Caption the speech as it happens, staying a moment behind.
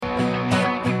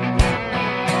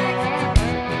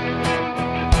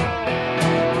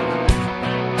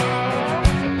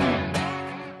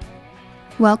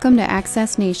Welcome to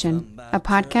Access Nation, a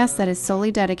podcast that is solely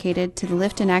dedicated to the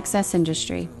lift and access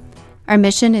industry. Our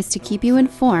mission is to keep you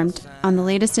informed on the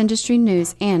latest industry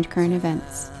news and current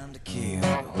events.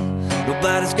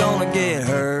 Nobody's gonna get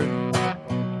hurt.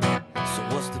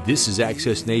 This is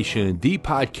Access Nation, the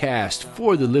podcast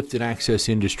for the lift and access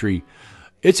industry.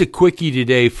 It's a quickie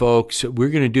today, folks. We're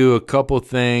going to do a couple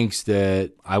things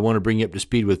that I want to bring you up to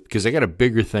speed with because I got a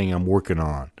bigger thing I'm working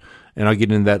on, and I'll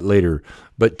get into that later.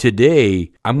 But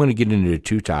today, I'm going to get into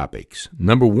two topics.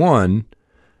 Number one,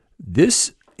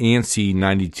 this ANSI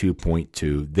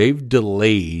 92.2, they've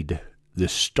delayed the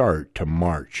start to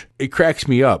March. It cracks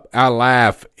me up. I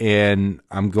laugh, and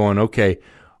I'm going, okay,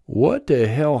 what the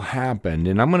hell happened?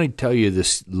 And I'm going to tell you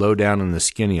this lowdown on the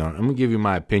skinny on it. I'm going to give you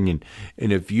my opinion.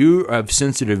 And if you have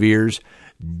sensitive ears,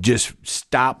 just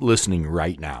stop listening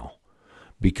right now,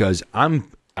 because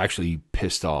I'm actually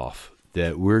pissed off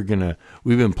that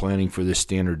we've been planning for this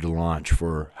standard to launch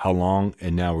for how long,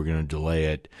 and now we're going to delay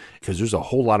it because there's a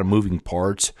whole lot of moving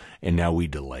parts, and now we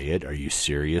delay it. Are you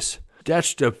serious?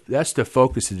 That's the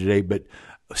focus of today, but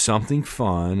something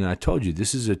fun, and I told you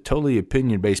this is a totally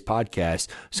opinion-based podcast.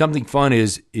 Something fun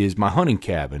is my hunting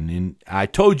cabin, and I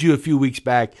told you a few weeks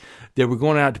back that we're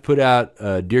going out to put out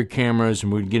deer cameras,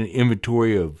 and we're going to get an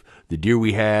inventory of the deer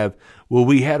we have. Well,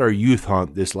 we had our youth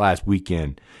hunt this last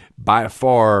weekend. By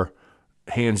far,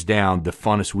 hands down, the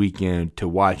funnest weekend to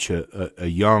watch a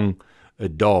young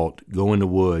adult go in the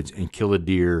woods and kill a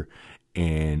deer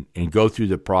and go through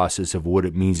the process of what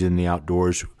it means in the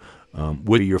outdoors,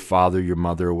 with your father, your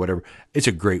mother, or whatever. It's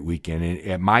a great weekend. And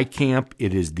at my camp,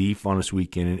 it is the funnest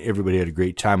weekend, and everybody had a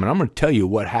great time. And I'm going to tell you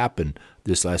what happened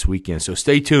this last weekend. So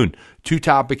stay tuned. Two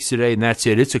topics today, and that's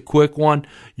it. It's a quick one.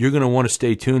 You're going to want to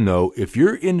stay tuned, though. If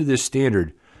you're into this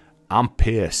standard, I'm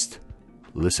pissed.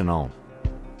 Listen on.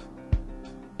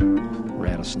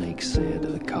 Rattlesnake said to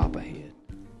the copperhead.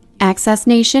 Access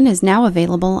Nation is now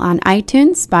available on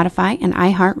iTunes, Spotify, and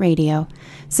iHeartRadio.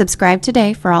 Subscribe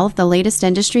today for all of the latest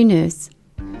industry news.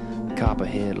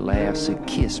 Copperhead laughs and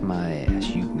kiss my ass.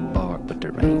 You can bark, but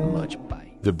there ain't much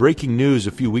bite. The breaking news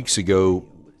a few weeks ago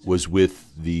was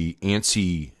with the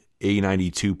ANSI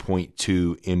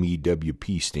A92.2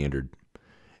 MEWP standard.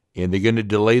 And they're going to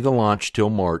delay the launch till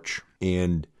March.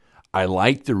 And I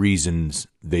like the reasons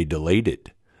they delayed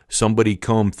it. Somebody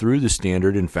combed through the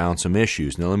standard and found some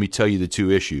issues. Now, let me tell you the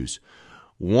two issues.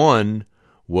 One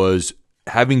was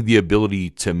having the ability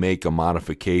to make a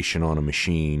modification on a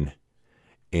machine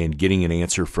and getting an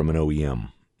answer from an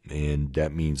OEM. And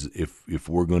that means if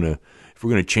we're gonna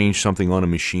change something on a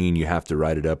machine, you have to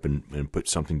write it up and put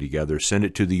something together, send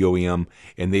it to the OEM,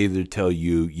 and they either tell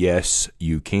you, yes,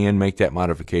 you can make that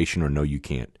modification, or no, you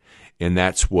can't. And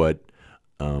that's what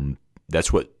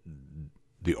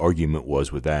the argument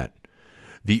was with that.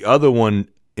 The other one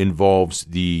involves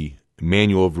the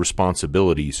manual of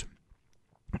responsibilities.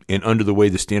 And under the way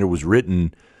the standard was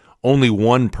written, only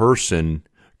one person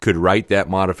could write that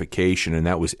modification, and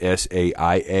that was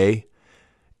SAIA.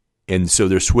 And so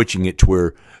they're switching it to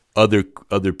where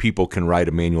other people can write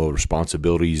a manual of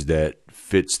responsibilities that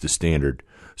fits the standard.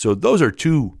 So those are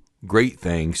two great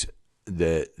things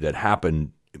that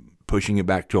happened, pushing it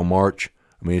back till March.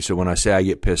 I mean, so when I say I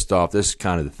get pissed off, this is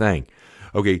kind of the thing.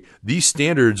 Okay, these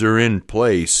standards are in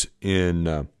place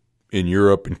in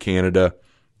Europe and Canada,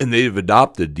 and they've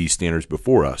adopted these standards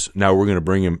before us. Now we're going to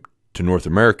bring them to North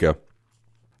America.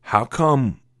 How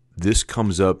come this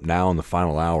comes up now in the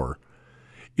final hour?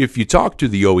 If you talk to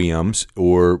the OEMs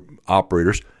or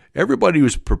operators, everybody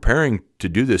was preparing to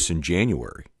do this in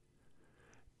January.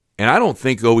 And I don't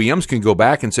think OEMs can go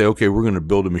back and say, okay, we're going to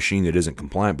build a machine that isn't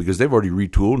compliant, because they've already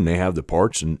retooled and they have the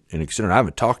parts and et cetera. I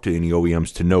haven't talked to any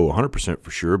OEMs to know 100% for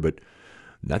sure, but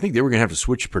I think they were going to have to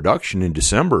switch production in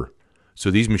December. So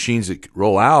these machines that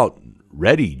roll out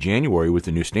ready January with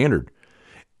the new standard.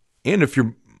 And if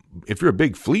you're a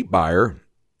big fleet buyer,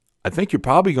 I think you're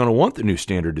probably going to want the new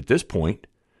standard at this point.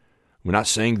 We're not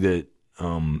saying that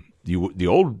the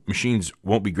old machines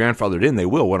won't be grandfathered in. They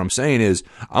will. What I'm saying is,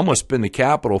 I'm going to spend the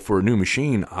capital for a new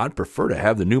machine. I'd prefer to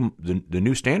have the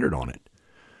new standard on it.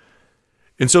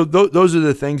 And so those are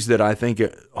the things that I think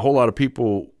a whole lot of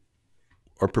people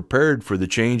are prepared for the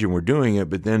change, and we're doing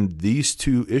it. But then these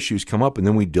two issues come up, and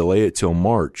then we delay it till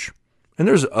March. And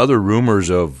there's other rumors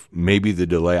of maybe the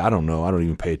delay. I don't know. I don't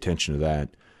even pay attention to that.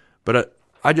 But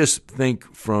I just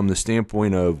think from the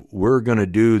standpoint of, we're going to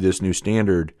do this new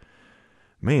standard.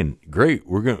 Man, great.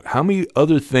 How many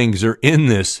other things are in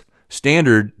this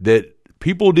standard that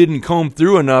people didn't comb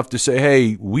through enough to say,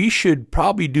 hey, we should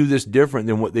probably do this different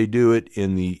than what they do it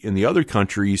in the other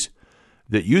countries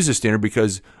that use the standard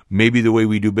because maybe the way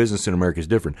we do business in America is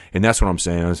different. And that's what I'm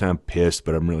saying. I'm pissed,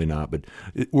 but I'm really not. But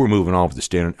we're moving on with the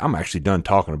standard. I'm actually done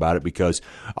talking about it because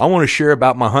I want to share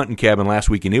about my hunting cabin last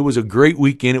weekend. It was a great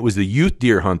weekend. It was the youth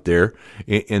deer hunt there,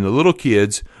 and the little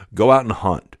kids go out and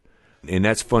hunt. And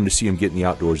that's fun to see them get in the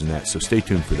outdoors and that. So stay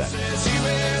tuned for that.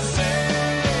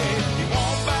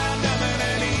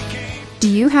 Do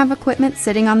you have equipment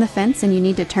sitting on the fence and you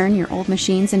need to turn your old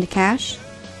machines into cash?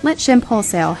 Let Shimp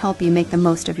Wholesale help you make the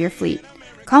most of your fleet.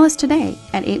 Call us today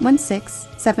at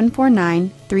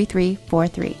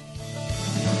 816-749-3343.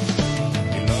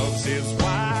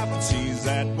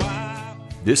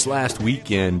 This last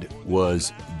weekend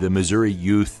was the Missouri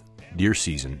Youth Deer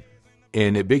Season.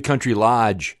 And at Big Country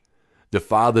Lodge, the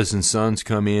fathers and sons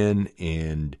come in,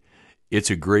 and it's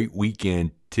a great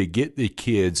weekend to get the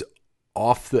kids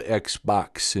off the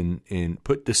Xbox and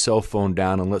put the cell phone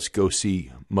down and let's go see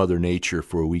Mother Nature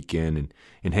for a weekend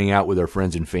and hang out with our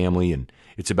friends and family. And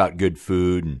it's about good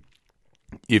food. And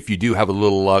if you do have a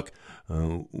little luck,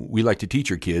 we like to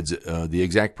teach our kids the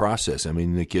exact process. I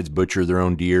mean, the kids butcher their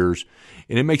own deers,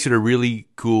 and it makes it a really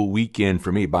cool weekend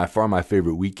for me. By far my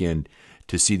favorite weekend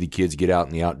to see the kids get out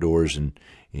in the outdoors and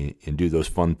do those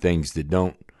fun things that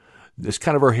don't. It's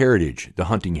kind of our heritage, the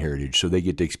hunting heritage, so they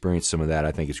get to experience some of that.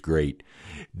 I think it's great.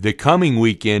 The coming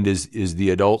weekend is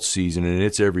the adult season, and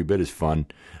it's every bit as fun,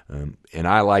 and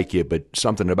I like it, but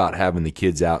something about having the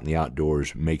kids out in the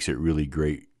outdoors makes it really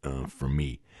great for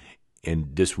me.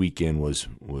 And this weekend was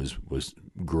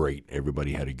great.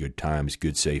 Everybody had a good time. It's a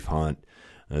good, safe hunt.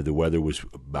 The weather was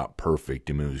about perfect.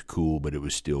 I mean, it was cool, but it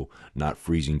was still not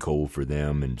freezing cold for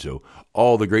them. And so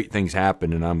all the great things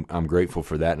happened, and I'm grateful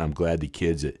for that, and I'm glad the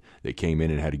kids that came in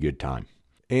and had a good time.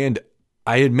 And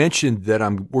I had mentioned that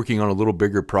I'm working on a little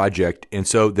bigger project, and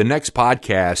so the next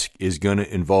podcast is going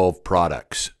to involve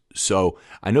products. So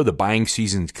I know the buying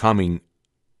season's coming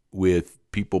with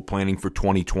people planning for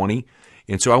 2020,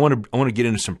 and so I want to get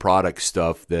into some product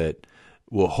stuff that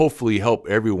will hopefully help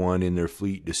everyone in their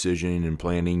fleet decision and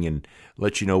planning, and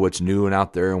let you know what's new and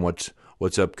out there and what's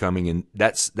upcoming. And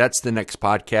that's the next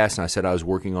podcast. And I said I was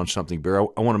working on something, Bear.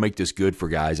 I want to make this good for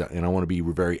guys, and I want to be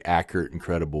very accurate and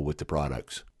credible with the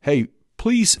products. Hey,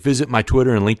 please visit my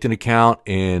Twitter and LinkedIn account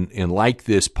and like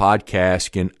this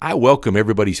podcast. And I welcome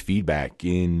everybody's feedback.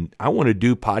 And I want to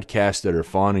do podcasts that are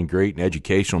fun and great and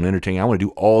educational and entertaining. I want to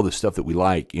do all the stuff that we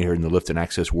like here in the lift and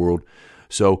access world.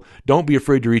 So don't be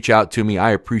afraid to reach out to me.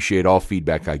 I appreciate all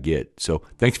feedback I get. So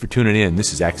thanks for tuning in.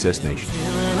 This is Access Nation.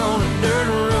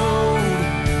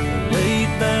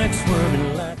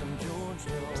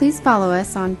 Please follow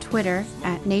us on Twitter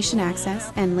at Nation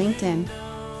Access and LinkedIn.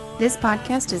 This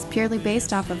podcast is purely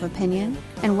based off of opinion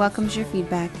and welcomes your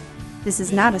feedback. This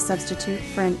is not a substitute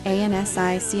for an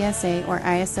ANSI, CSA, or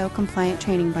ISO compliant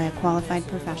training by a qualified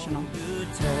professional.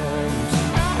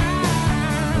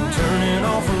 Turning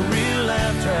off a real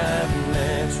life drive.